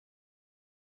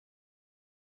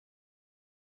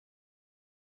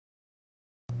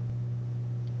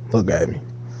Look at me.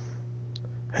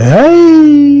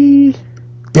 Hey,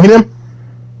 give me them.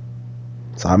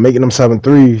 So I'm making them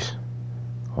 7-3s.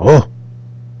 Oh,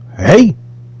 hey.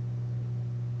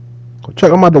 Go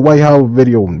check them out the White House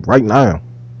video right now.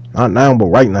 Not now, but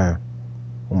right now.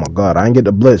 Oh my God, I ain't get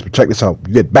the blitz, but check this out.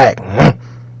 You get back.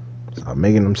 So I'm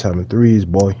making them 7-3s,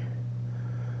 boy.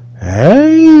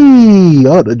 Hey,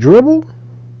 up the dribble.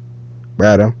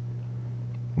 Grab them.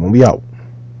 When we out.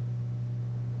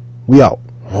 We out.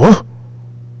 Huh?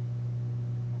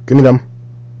 Give me them.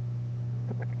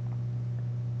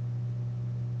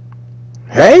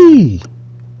 Hey!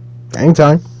 Game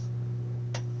time.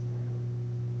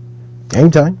 Game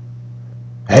time.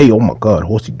 Hey, oh my God,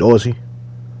 horsey dorsey.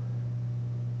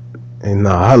 And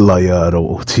I love y'all, the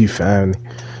OT family.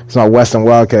 It's my Western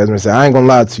Wildcats, man. I ain't gonna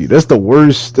lie to you. That's the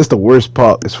worst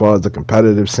part as far as the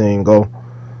competitive scene go.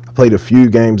 I played a few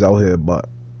games out here, but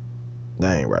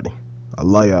they ain't ready. I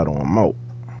love y'all, I'm out.